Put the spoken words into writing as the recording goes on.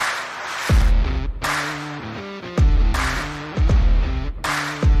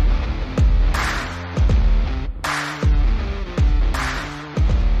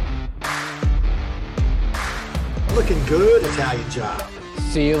good, Italian Job?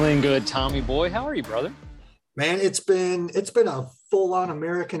 Feeling good, Tommy boy. How are you, brother? Man, it's been a full-on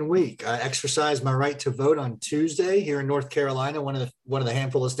American week. I exercised my right to vote on Tuesday here in North Carolina, one of the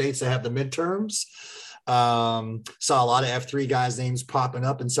handful of states that have the midterms. Saw a lot of F3 guys' names popping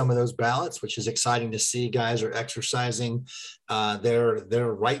up in some of those ballots, which is exciting to see. Guys are exercising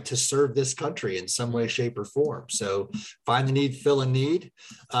their right to serve this country in some way, shape, or form. So find the need, fill a need.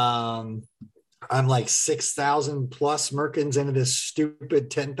 I'm like 6,000 plus Merkins into this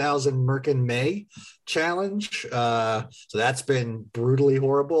stupid 10,000 Merkin May challenge. So that's been brutally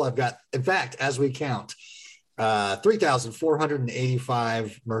horrible. I've got, in fact, as we count,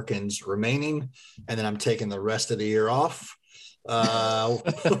 3,485 Merkins remaining, and then I'm taking the rest of the year off.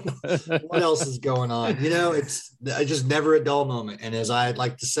 What else is going on? You know, it's just never a dull moment. And as I'd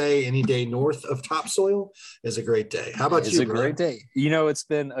like to say, any day north of topsoil is a great day. How about you? It's a great day. You know, it's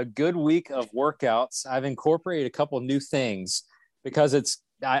been a good week of workouts. I've incorporated a couple new things because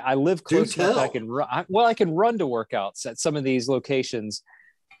I live close enough that I can run. I can run to workouts at some of these locations.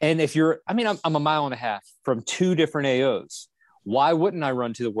 And I'm a mile and a half from two different AOs. Why wouldn't I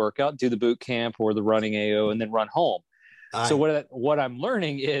run to the workout, do the boot camp or the running AO, and then run home? So what I'm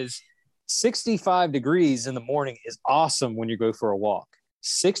learning is 65 degrees in the morning is awesome when you go for a walk.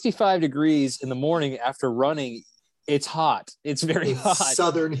 65 degrees in the morning after running, it's hot. It's very hot.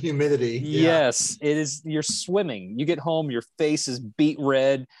 Southern humidity. Yeah. Yes, it is. You're swimming. You get home, your face is beet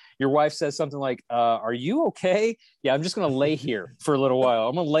red. Your wife says something like, are you okay? Yeah, I'm just going to lay here for a little while.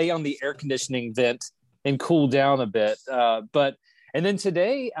 I'm going to lay on the air conditioning vent and cool down a bit. And then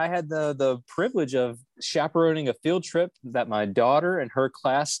today I had the privilege of chaperoning a field trip that my daughter and her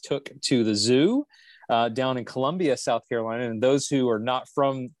class took to the zoo down in Columbia, South Carolina. And those who are not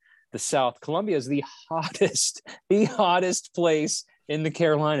from the South, Columbia is the hottest place in the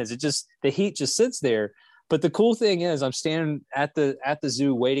Carolinas. The heat just sits there. But the cool thing is I'm standing at the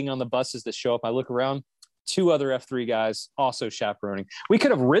zoo waiting on the buses to show up. I look around, two other F3 guys also chaperoning. We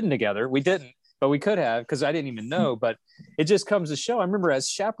could have ridden together. We didn't. But we could have, because I didn't even know. But it just comes to show. I remember as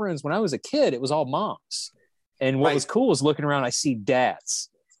chaperones, when I was a kid, it was all moms. And what was cool is looking around, I see dads.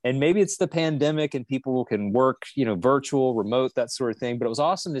 And maybe it's the pandemic and people can work, virtual, remote, that sort of thing. But it was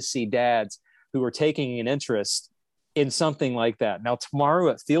awesome to see dads who were taking an interest in something like that. Now, tomorrow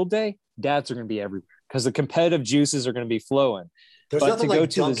at field day, dads are going to be everywhere because the competitive juices are going to be flowing. There's nothing like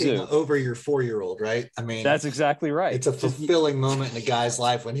dunking over your 4-year-old, right? I mean, that's exactly right. It's a fulfilling moment in a guy's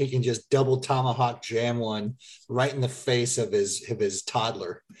life when he can just double tomahawk jam one right in the face of his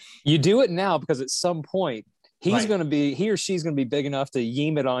toddler. You do it now because at some point he or she's going to be big enough to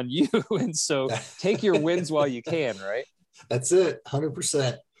yeem it on you. And so take your wins while you can, right? That's it.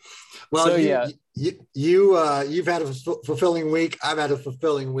 100%. Well, so, you've had a fulfilling week. I've had a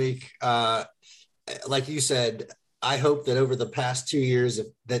fulfilling week. Like you said, I hope that over the past 2 years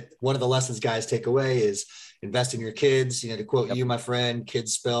that one of the lessons guys take away is invest in your kids, to quote you, my friend,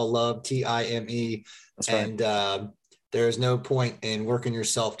 kids spell love, Time. That's and there is no point in working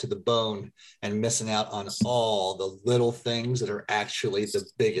yourself to the bone and missing out on all the little things that are actually the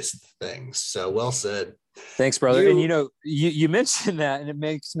biggest things. So well said. Thanks, brother. And you mentioned that, and it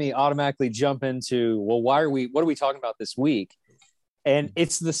makes me automatically jump into, well, what are we talking about this week? And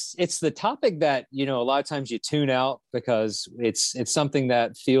it's the topic that, a lot of times you tune out because it's something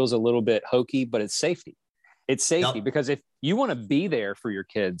that feels a little bit hokey, but it's safety. It's safety. Yep. Because if you want to be there for your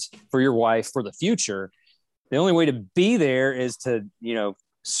kids, for your wife, for the future, the only way to be there is to,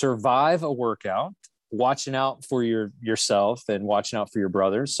 survive a workout, watching out for yourself and watching out for your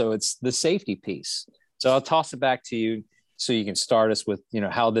brothers. So it's the safety piece. So I'll toss it back to you so you can start us with,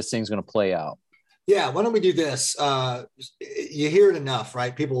 how this thing's going to play out. Yeah, why don't we do this? You hear it enough,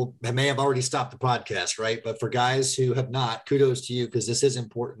 right? People may have already stopped the podcast, right? But for guys who have not, kudos to you because this is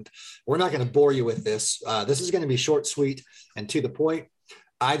important. We're not going to bore you with this. This is going to be short, sweet, and to the point.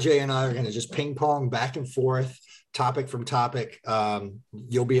 IJ and I are going to just ping pong back and forth, topic from topic.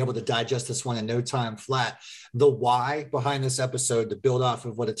 You'll be able to digest this one in no time flat. The why behind this episode, to build off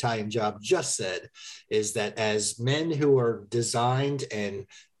of what Italian Job just said, is that as men who are designed and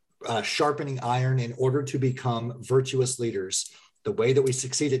sharpening iron in order to become virtuous leaders, the way that we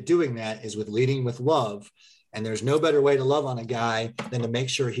succeed at doing that is with leading with love. And there's no better way to love on a guy than to make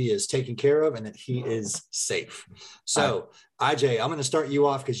sure he is taken care of and that he is safe. So, IJ, I'm going to start you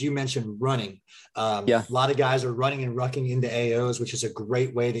off because you mentioned running. A lot of guys are running and rucking into AOs, which is a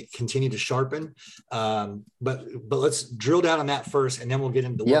great way to continue to sharpen. But let's drill down on that first, and then we'll get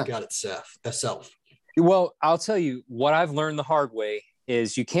into the workout itself. Well, I'll tell you what I've learned the hard way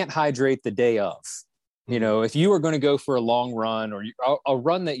is you can't hydrate the day of. You know, if you are going to go for a long run or a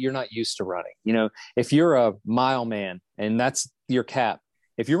run that you're not used to running, you know, if you're a mile man and that's your cap,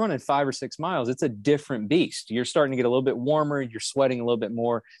 if you're running 5 or 6 miles, it's a different beast. You're starting to get a little bit warmer. You're sweating a little bit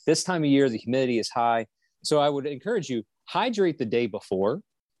more. This time of year, the humidity is high. So I would encourage you, hydrate the day before,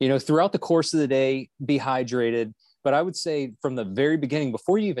 you know, throughout the course of the day, be hydrated. But I would say from the very beginning,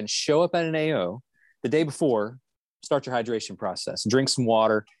 before you even show up at an AO, the day before, start your hydration process. Drink some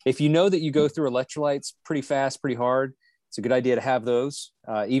water. If you know that you go through electrolytes pretty fast, pretty hard, it's a good idea to have those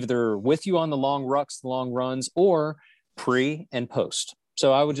either with you on the long rucks, the long runs, or pre and post.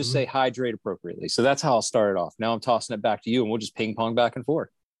 So I would just say hydrate appropriately. So that's how I'll start it off. Now I'm tossing it back to you and we'll just ping pong back and forth.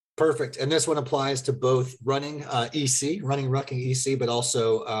 Perfect. And this one applies to both running running, rucking EC, but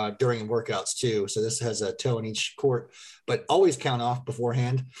also during workouts too. So this has a toe in each court, but always count off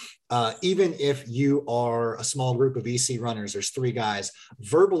beforehand. Even if you are a small group of EC runners, there's 3 guys,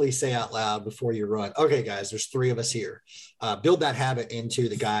 verbally say out loud before you run, okay, guys, there's 3 of us here. Build that habit into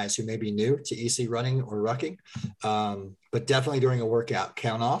the guys who may be new to EC running or rucking. But definitely during a workout,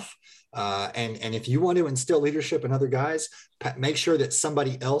 count off. And if you want to instill leadership in other guys, make sure that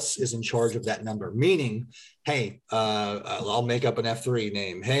somebody else is in charge of that number. Meaning, hey, I'll make up an F3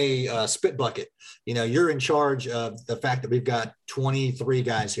 name. Hey, Spit Bucket, you know, you're in charge of the fact that we've got 23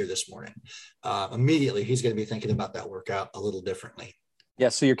 guys here this morning. Immediately, he's going to be thinking about that workout a little differently. Yeah,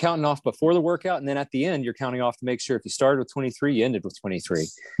 so you're counting off before the workout, and then at the end, you're counting off to make sure if you started with 23, you ended with 23.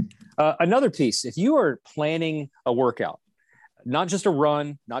 Another piece, if you are planning a workout, not just a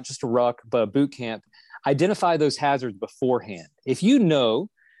run, not just a ruck, but a boot camp, identify those hazards beforehand. If you know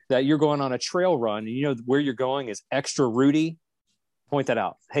that you're going on a trail run and you know where you're going is extra rooty, point that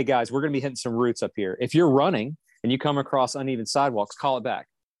out. Hey guys, we're going to be hitting some roots up here. If you're running and you come across uneven sidewalks, call it back.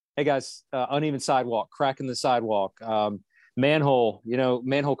 Hey guys, uneven sidewalk, crack in the sidewalk, manhole, you know,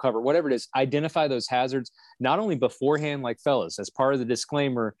 manhole cover, whatever it is, identify those hazards, not only beforehand, like fellas, as part of the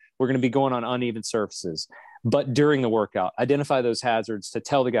disclaimer, we're going to be going on uneven surfaces, but during the workout, identify those hazards to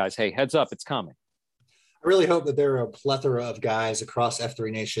tell the guys, hey, heads up, it's coming. I really hope that there are a plethora of guys across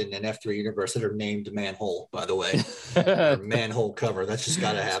F3 Nation and F3 Universe that are named Manhole, by the way, or manhole cover. That's just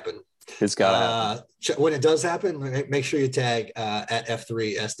got to happen. It's got to happen. When it does happen, make sure you tag at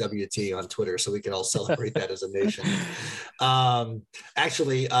F3SWT on Twitter so we can all celebrate that as a nation.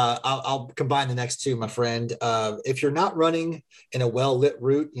 Actually, I'll combine the next 2, my friend. If you're not running in a well-lit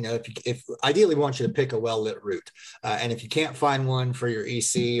route, you know, if ideally we want you to pick a well-lit route. And if you can't find one for your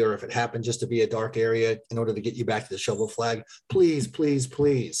EC, or if it happened just to be a dark area in order to get you back to the shovel flag, please, please,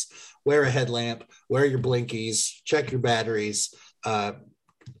 please wear a headlamp, wear your blinkies, check your batteries,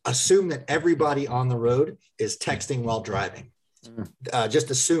 assume that everybody on the road is texting while driving.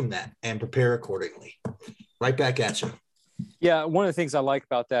 Just assume that and prepare accordingly. Right back at you. Yeah, one of the things I like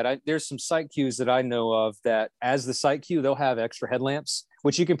about that, there's some site queues that I know of that as the site queue, they'll have extra headlamps,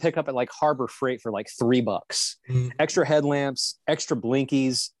 which you can pick up at like Harbor Freight for like $3. Extra headlamps, extra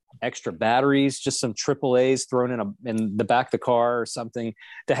blinkies, extra batteries, just some AAAs thrown in the back of the car or something,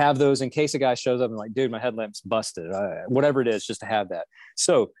 to have those in case a guy shows up and like, dude, my headlamp's busted, whatever it is, just to have that.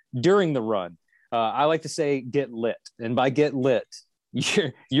 So during the run, I like to say get lit, and by get lit,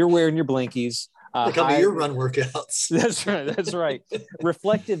 you're wearing your blinkies. Come to your run workouts. That's right.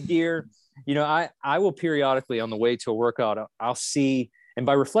 Reflective gear. You know, I will periodically on the way to a workout, I'll see, and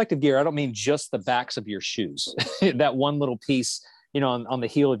by reflective gear, I don't mean just the backs of your shoes, that one little piece, you know, on the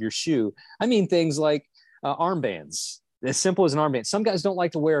heel of your shoe. I mean things like armbands, as simple as an armband. Some guys don't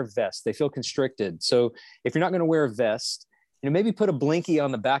like to wear a vest. They feel constricted. So if you're not going to wear a vest, you know, maybe put a blinky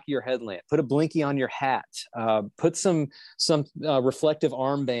on the back of your headlamp, put a blinky on your hat, put some reflective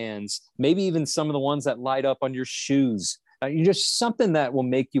armbands, maybe even some of the ones that light up on your shoes. You just something that will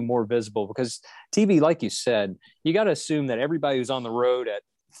make you more visible, because TB, like you said, you got to assume that everybody who's on the road at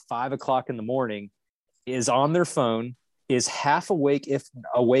 5 o'clock in the morning is on their phone, is half awake, if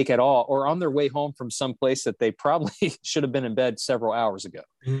awake at all, or on their way home from some place that they probably should have been in bed several hours ago.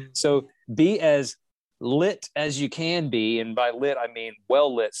 So be as lit as you can be. And by lit, I mean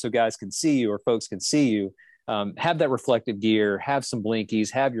well lit, so guys can see you or folks can see you. Have that reflective gear, have some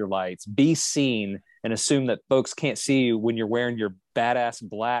blinkies, have your lights, be seen, and assume that folks can't see you when you're wearing your badass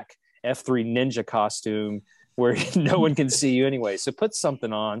black F3 Ninja costume where no one can see you anyway. So put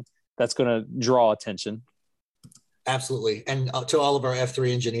something on that's going to draw attention. Absolutely. And to all of our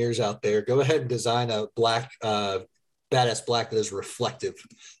F3 engineers out there, go ahead and design a black, badass black that is reflective,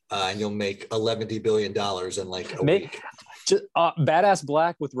 and you'll make $11 billion in like a week. Just, badass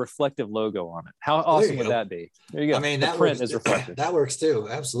black with reflective logo on it. How awesome would that be? There you go. I mean, the that print works, is reflective. That works too.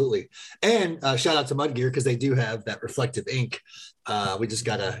 Absolutely. And shout out to Mud Gear, because they do have that reflective ink We just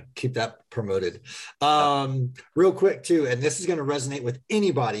got to keep that promoted. Yeah. Real quick too, and this is going to resonate with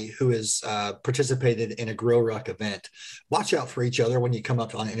anybody who has participated in a Grow Ruck event. Watch out for each other when you come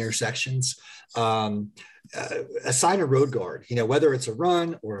up on intersections. Assign a road guard, whether it's a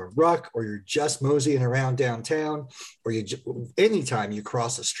run or a ruck, or you're just moseying around downtown, or anytime you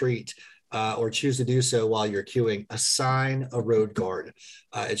cross a street, or choose to do so while you're queuing, assign a road guard.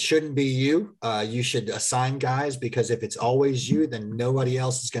 It shouldn't be you. You should assign guys, because if it's always you, then nobody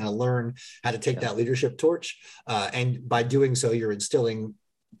else is going to learn how to take that leadership torch. And by doing so, you're instilling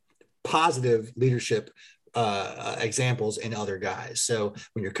positive leadership examples in other guys. So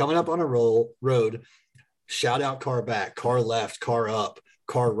when you're coming up on a road, shout out car back, car left, car up,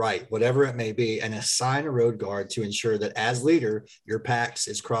 car right, whatever it may be, and assign a road guard to ensure that as leader, your PAX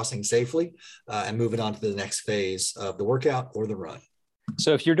is crossing safely and moving on to the next phase of the workout or the run.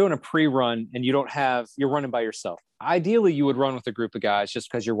 So if you're doing a pre-run and you're running by yourself, ideally you would run with a group of guys just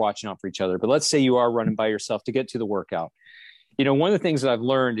because you're watching out for each other. But let's say you are running by yourself to get to the workout. One of the things that I've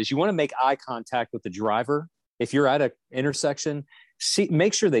learned is you want to make eye contact with the driver. If you're at an intersection,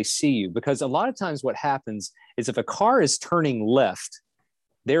 make sure they see you, because a lot of times what happens is if a car is turning left,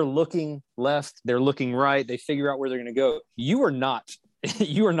 they're looking left, they're looking right, they figure out where they're going to go. You are not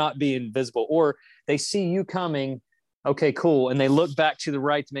being visible, or they see you coming. Okay, cool. And they look back to the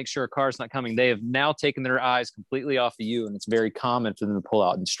right to make sure a car's not coming. They have now taken their eyes completely off of you, and it's very common for them to pull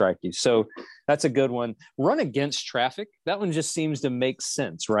out and strike you. So that's a good one. Run against traffic. That one just seems to make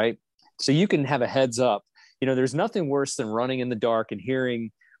sense, right? So you can have a heads up. There's nothing worse than running in the dark and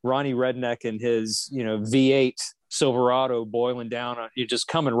hearing Ronnie Redneck and his, V8 Silverado boiling down on you, just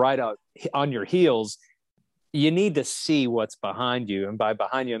coming right out on your heels. You need to see what's behind you. And by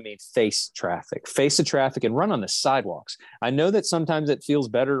behind you, I mean face the traffic and run on the sidewalks. I know that sometimes it feels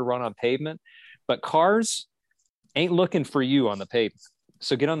better to run on pavement, but cars ain't looking for you on the pavement.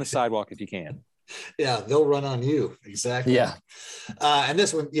 So get on the sidewalk if you can. Yeah, they'll run on you. Exactly. Yeah. And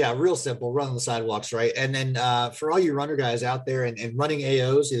this one, real simple, run on the sidewalks, right? And then for all you runner guys out there and running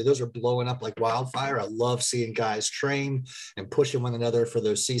AOs, those are blowing up like wildfire. I love seeing guys train and pushing one another for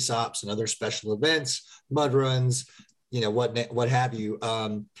those CSOPs and other special events, mud runs, what have you.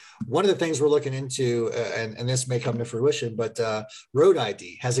 One of the things we're looking into, and this may come to fruition, but Road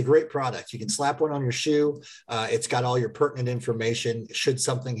ID has a great product. You can slap one on your shoe. It's got all your pertinent information. Should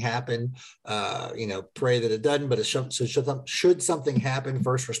something happen, pray that it doesn't, but should something happen,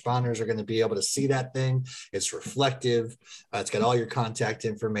 first responders are going to be able to see that thing. It's reflective. It's got all your contact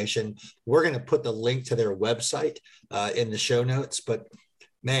information. We're going to put the link to their website in the show notes, but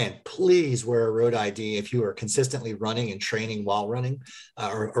man, please wear a Road ID if you are consistently running and training while running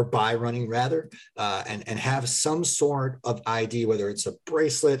or by running rather, and have some sort of ID, whether it's a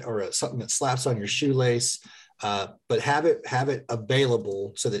bracelet or something that slaps on your shoelace, but have it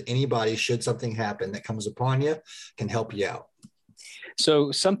available so that anybody, should something happen that comes upon you, can help you out.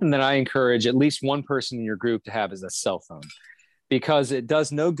 So something that I encourage at least one person in your group to have is a cell phone. Because it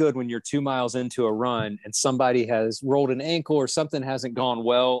does no good when you're 2 miles into a run and somebody has rolled an ankle or something hasn't gone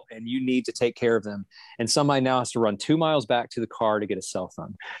well and you need to take care of them. And somebody now has to run 2 miles back to the car to get a cell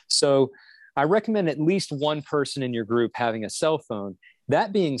phone. So I recommend at least one person in your group having a cell phone.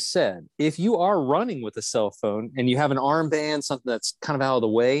 That being said, if you are running with a cell phone and you have an armband, something that's kind of out of the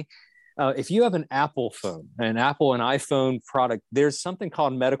way, if you have an Apple phone, an Apple and iPhone product, there's something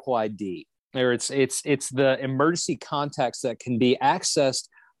called medical ID. Or it's the emergency contacts that can be accessed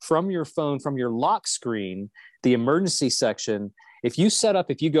from your phone, from your lock screen, the emergency section. If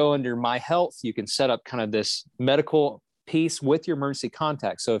you go under My Health, you can set up kind of this medical piece with your emergency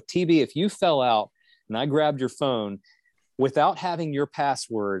contact. So if you fell out and I grabbed your phone, without having your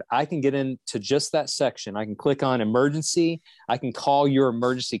password, I can get into just that section. I can click on emergency. I can call your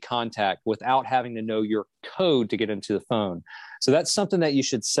emergency contact without having to know your code to get into the phone. So that's something that you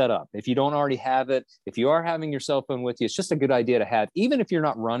should set up. If you don't already have it, if you are having your cell phone with you, it's just a good idea to have, even if you're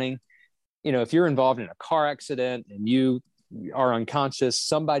not running. If you're involved in a car accident and you are unconscious,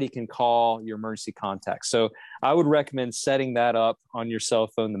 somebody can call your emergency contact. So I would recommend setting that up on your cell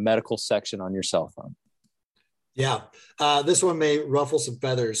phone, the medical section on your cell phone. Yeah, this one may ruffle some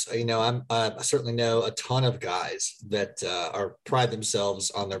feathers. I certainly know a ton of guys that pride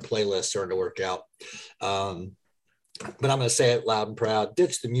themselves on their playlist during the workout. But I'm going to say it loud and proud: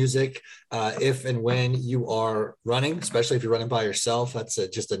 ditch the music if and when you are running, especially if you're running by yourself. That's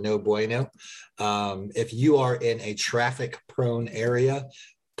just a no bueno. If you are in a traffic-prone area,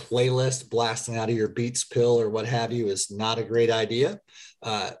 playlist blasting out of your Beats pill or what have you is not a great idea.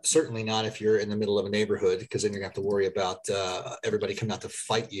 Certainly not if you're in the middle of a neighborhood, because then you're going to have to worry about everybody coming out to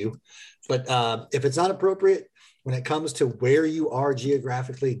fight you. But if it's not appropriate, when it comes to where you are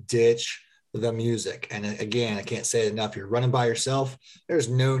geographically, ditch the music. And again, I can't say it enough. You're running by yourself. There's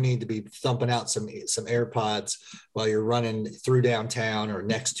no need to be thumping out some AirPods while you're running through downtown or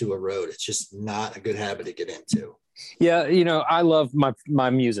next to a road. It's just not a good habit to get into. Yeah, I love my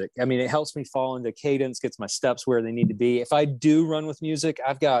music. I mean, it helps me fall into cadence, gets my steps where they need to be. If I do run with music,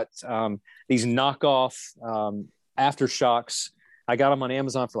 I've got these knockoff Aftershocks. I got them on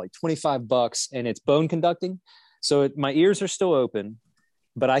Amazon for like $25, and it's bone conducting. So my ears are still open,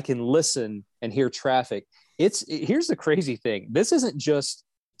 but I can listen and hear traffic. Here's the crazy thing. This isn't just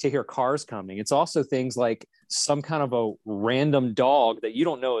to hear cars coming. It's also things like some kind of a random dog that you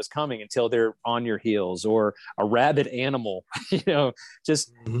don't know is coming until they're on your heels, or a rabid animal,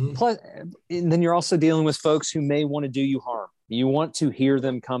 just plus, and then you're also dealing with folks who may want to do you harm. You want to hear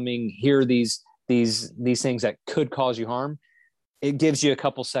them coming, hear these things that could cause you harm. It gives you a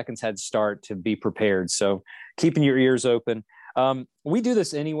couple seconds head start to be prepared. So keeping your ears open. We do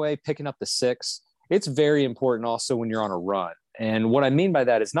this anyway, picking up the 6. It's very important also when you're on a run. And what I mean by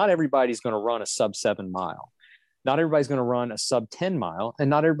that is not everybody's going to run a sub 7 mile. Not everybody's going to run a sub 10 mile, and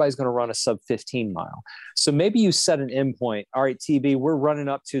not everybody's going to run a sub 15 mile. So maybe you set an endpoint. All right, TB, we're running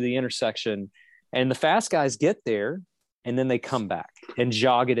up to the intersection, and the fast guys get there, and then they come back and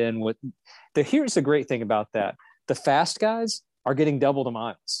jog it in with here's the great thing about that. The fast guys are getting double the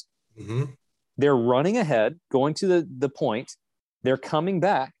miles. Mm-hmm. They're running ahead, going to the point. They're coming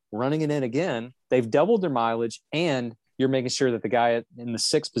back, running it in again. They've doubled their mileage, and you're making sure that the guy in the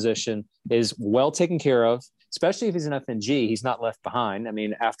 6th position is well taken care of, especially if he's an FNG. He's not left behind. I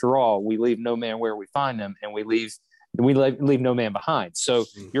mean, after all, we leave no man where we find him, and we leave no man behind. So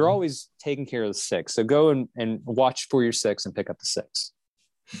you're always taking care of the 6. So go and watch for your 6 and pick up the 6.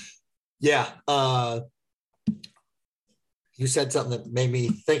 Yeah. You said something that made me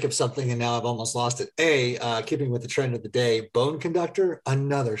think of something, and now I've almost lost it. Keeping with the trend of the day, Bone Conductor,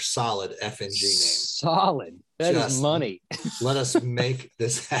 another solid FNG name. Solid. That is money. Let us make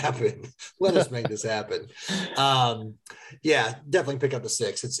this happen. Yeah, definitely pick up the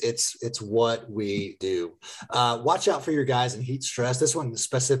 6. It's what we do. Watch out for your guys in heat stress. This one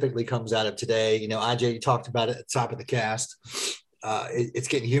specifically comes out of today. IJ, you talked about it at the top of the cast. It's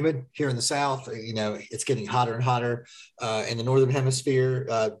getting humid here in the South. It's getting hotter and hotter in the Northern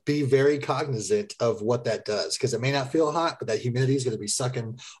Hemisphere. Be very cognizant of what that does, because it may not feel hot, but that humidity is going to be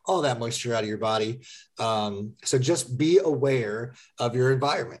sucking all that moisture out of your body. So just be aware of your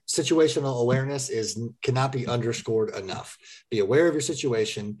environment. Situational awareness cannot be underscored enough. Be aware of your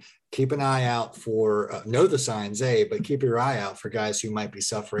situation. Keep an eye out for, know the signs, but keep your eye out for guys who might be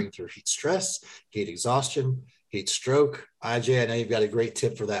suffering through heat stress, heat exhaustion, heat stroke. IJ, I know you've got a great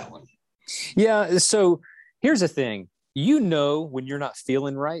tip for that one. Yeah. So here's the thing. When you're not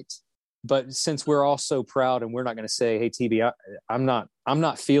feeling right, but since we're all so proud and we're not going to say, hey, TB, I'm not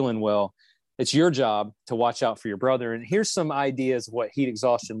feeling well. It's your job to watch out for your brother. And here's some ideas of what heat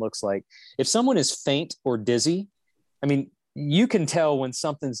exhaustion looks like. If someone is faint or dizzy, I mean, you can tell when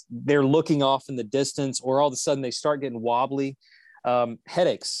they're looking off in the distance, or all of a sudden they start getting wobbly.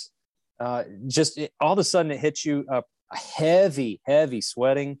 Headaches. All of a sudden it hits you a heavy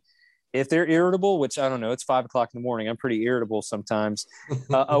sweating. If they're irritable, which I don't know, it's 5 o'clock in the morning. I'm pretty irritable sometimes.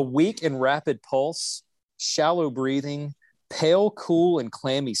 A weak and rapid pulse, shallow breathing, pale, cool, and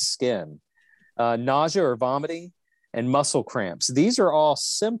clammy skin, nausea or vomiting, and muscle cramps. These are all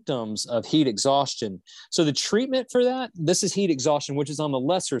symptoms of heat exhaustion. So the treatment for that, this is heat exhaustion, which is on the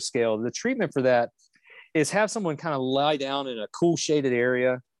lesser scale. The treatment for that is have someone kind of lie down in a cool shaded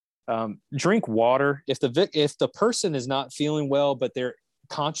area. Drink water. If the person is not feeling well, but they're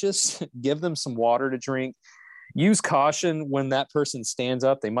conscious, give them some water to drink. Use caution when that person stands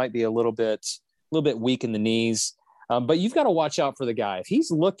up. They might be a little bit weak in the knees, but you've got to watch out for the guy. If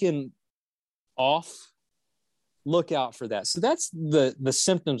he's looking off, look out for that. So that's the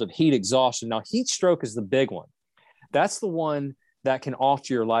symptoms of heat exhaustion. Now, heat stroke is the big one. That's the one that can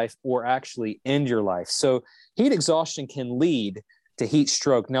alter your life or actually end your life. So heat exhaustion can lead to heat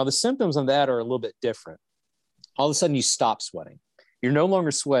stroke. Now, the symptoms of that are a little bit different. All of a sudden, you stop sweating. You're no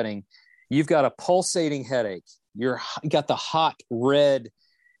longer sweating. You've got a pulsating headache. You got the hot, red,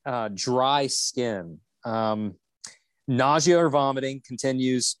 dry skin. Nausea or vomiting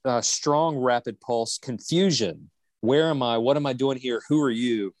continues. Strong, rapid pulse. Confusion. Where am I? What am I doing here? Who are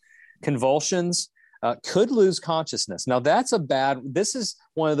you? Convulsions. Could lose consciousness. Now, this is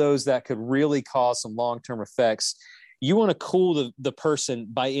one of those that could really cause some long-term effects. You want to cool the person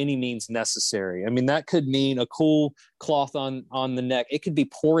by any means necessary. I mean, that could mean a cool cloth on the neck. It could be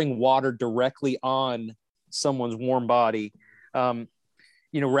pouring water directly on someone's warm body.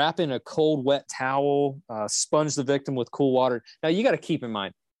 wrap in a cold, wet towel, sponge the victim with cool water. Now, you got to keep in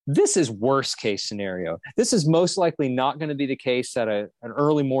mind, this is worst case scenario. This is most likely not going to be the case at an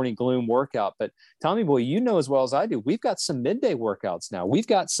early morning gloom workout. But Tommy Boy, as well as I do, we've got some midday workouts now. We've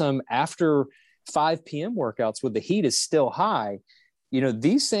got some after 5 p.m. workouts where the heat is still high.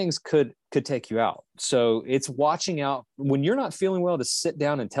 These things could take you out. So it's watching out when you're not feeling well to sit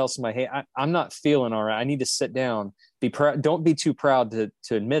down and tell somebody, hey, I'm not feeling all right. I need to sit down. Don't be too proud to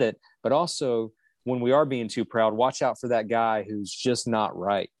admit it. But also, when we are being too proud, watch out for that guy who's just not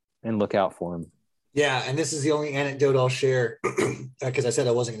right and look out for him. Yeah. And this is the only anecdote I'll share because I said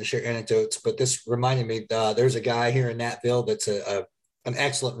I wasn't going to share anecdotes, but this reminded me, there's a guy here in Natville that's an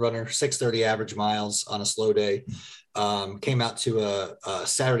excellent runner, 6:30 average miles on a slow day. Came out to a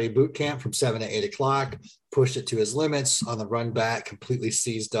Saturday boot camp from 7 to 8 o'clock, pushed it to his limits on the run back, completely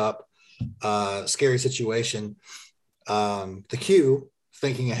seized up, scary situation. The Q,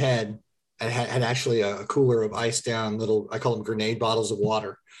 thinking ahead, had actually a cooler of ice down little, I call them grenade bottles of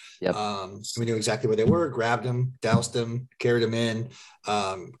water. Yep. We knew exactly where they were, grabbed them, doused them, carried them in,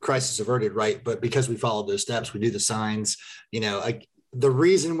 crisis averted, right? But because we followed those steps, we do the signs, the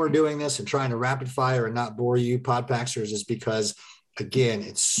reason we're doing this and trying to rapid fire and not bore you podpaxers is because, again,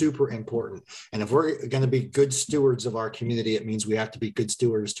 it's super important. And if we're going to be good stewards of our community, it means we have to be good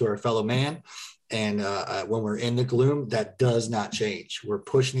stewards to our fellow man. And when we're in the gloom, that does not change. We're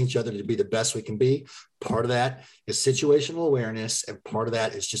pushing each other to be the best we can be. Part of that is situational awareness, and part of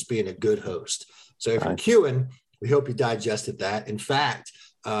that is just being a good host. So if you're queuing, we hope you digested that. In fact,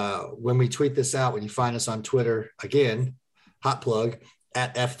 when we tweet this out, when you find us on Twitter, again, hot plug,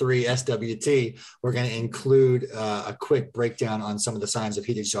 at F3SWT, we're going to include a quick breakdown on some of the signs of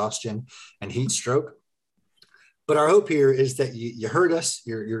heat exhaustion and heat stroke. But our hope here is that you heard us,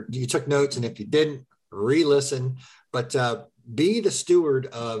 you took notes, and if you didn't, re-listen, but be the steward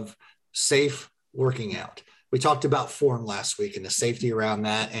of safe working out. We talked about form last week and the safety around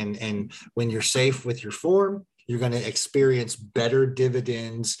that. And when you're safe with your form, you're going to experience better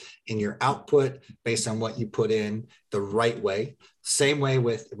dividends in your output based on what you put in the right way. Same way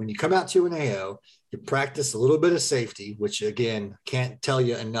with when you come out to an AO, you practice a little bit of safety, which again, can't tell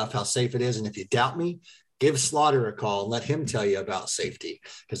you enough how safe it is. And if you doubt me, give Slaughter a call and let him tell you about safety,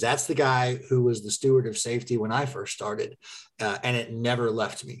 because that's the guy who was the steward of safety when I first started, and it never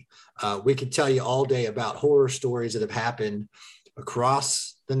left me. We could tell you all day about horror stories that have happened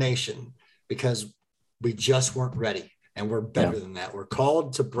across the nation because we just weren't ready, and we're better than that. We're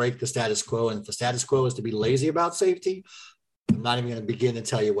called to break the status quo, and if the status quo is to be lazy about safety, I'm not even going to begin to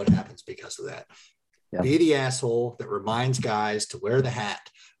tell you what happens because of that. Yeah. Be the asshole that reminds guys to wear the hat,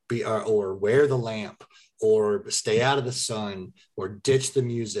 or wear the lamp, or stay out of the sun, or ditch the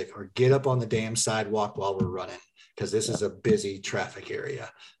music, or get up on the damn sidewalk while we're running, because this is a busy traffic area.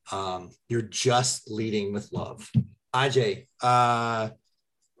 You're just leading with love. IJ,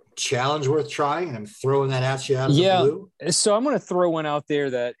 challenge worth trying, and I'm throwing that at you out of the blue. So I'm going to throw one out there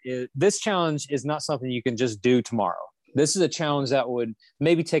that this challenge is not something you can just do tomorrow. This is a challenge that would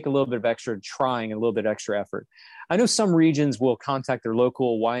maybe take a little bit of extra trying and a little bit extra effort. I know some regions will contact their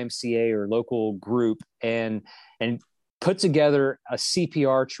local YMCA or local group and put together a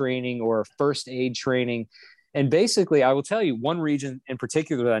CPR training or a first aid training. And basically, I will tell you, one region in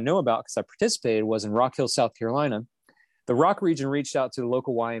particular that I know about because I participated was in Rock Hill, South Carolina. The Rock region reached out to the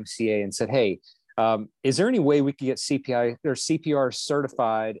local YMCA and said, hey, is there any way we could get CPR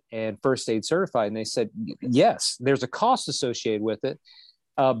certified and first aid certified? And they said, yes, there's a cost associated with it.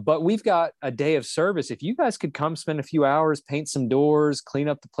 But we've got a day of service. If you guys could come spend a few hours, paint some doors, clean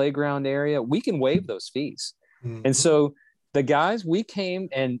up the playground area, we can waive those fees. Mm-hmm. And so the guys, we came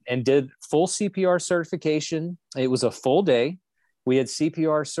and did full CPR certification. It was a full day. We had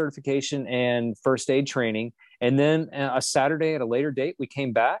CPR certification and first aid training. And then a Saturday at a later date, we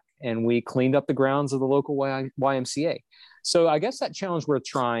came back and we cleaned up the grounds of the local YMCA. So I guess that challenge worth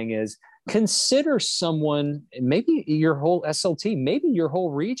trying is consider someone, maybe your whole SLT, maybe your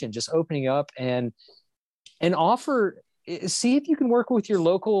whole region, just opening up and offer, see if you can work with your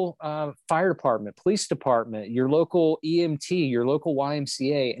local fire department, police department, your local EMT, your local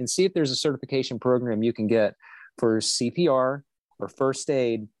YMCA, and see if there's a certification program you can get for CPR or first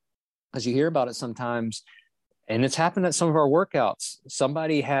aid. As you hear about it sometimes, and it's happened at some of our workouts,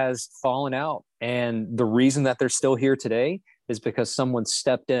 somebody has fallen out. And the reason that they're still here today is because someone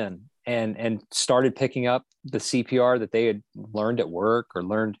stepped in and started picking up the CPR that they had learned at work or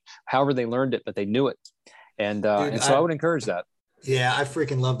learned however they learned it, but they knew it. And so I would encourage that. Yeah, I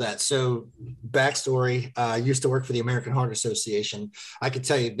freaking love that. So backstory, I used to work for the American Heart Association. I could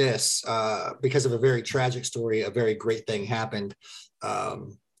tell you this, because of a very tragic story, a very great thing happened.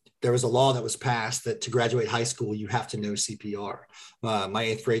 there was a law that was passed that to graduate high school, you have to know CPR. My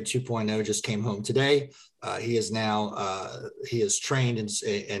 8th grade 2.0 just came home today. He is trained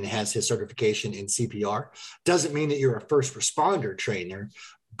and has his certification in CPR. Doesn't mean that you're a first responder trainer,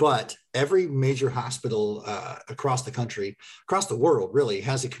 but every major hospital across the country, across the world really,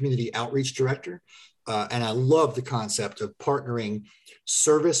 has a community outreach director. And I love the concept of partnering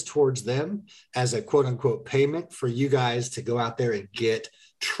service towards them as a quote unquote payment for you guys to go out there and get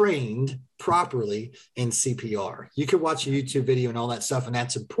trained properly in CPR. You can watch a YouTube video and all that stuff, and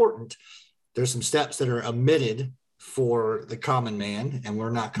that's important. There's some steps that are omitted for the common man, and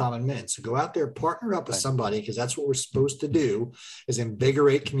we're not common men. So go out there, partner up with somebody, because that's what we're supposed to do, is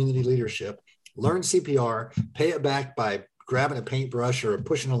invigorate community leadership, learn CPR, pay it back by grabbing a paintbrush or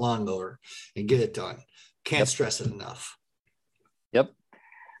pushing a lawnmower, and get it done. Can't stress it enough. Yep.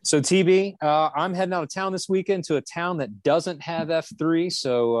 So TB, I'm heading out of town this weekend to a town that doesn't have F3.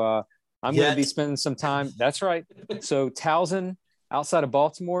 So I'm going to be spending some time. That's right. So Towson, outside of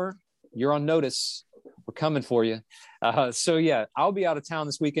Baltimore, you're on notice. We're coming for you. So yeah, I'll be out of town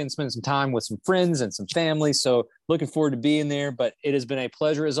this weekend, spending some time with some friends and some family. So looking forward to being there. But it has been a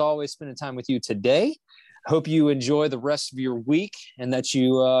pleasure, as always, spending time with you today. Hope you enjoy the rest of your week, and that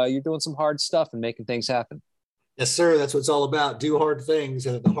you're doing some hard stuff and making things happen. Yes, sir. That's what it's all about. Do hard things,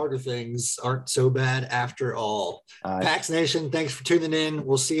 and the harder things aren't so bad after all. Pax Nation, thanks for tuning in.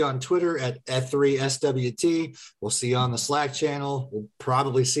 We'll see you on Twitter at F3SWT. We'll see you on the Slack channel. We'll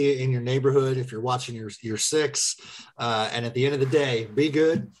probably see it in your neighborhood if you're watching your 6. And at the end of the day, be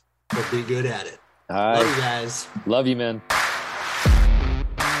good, but be good at it. All right. Love you guys. Love you, man.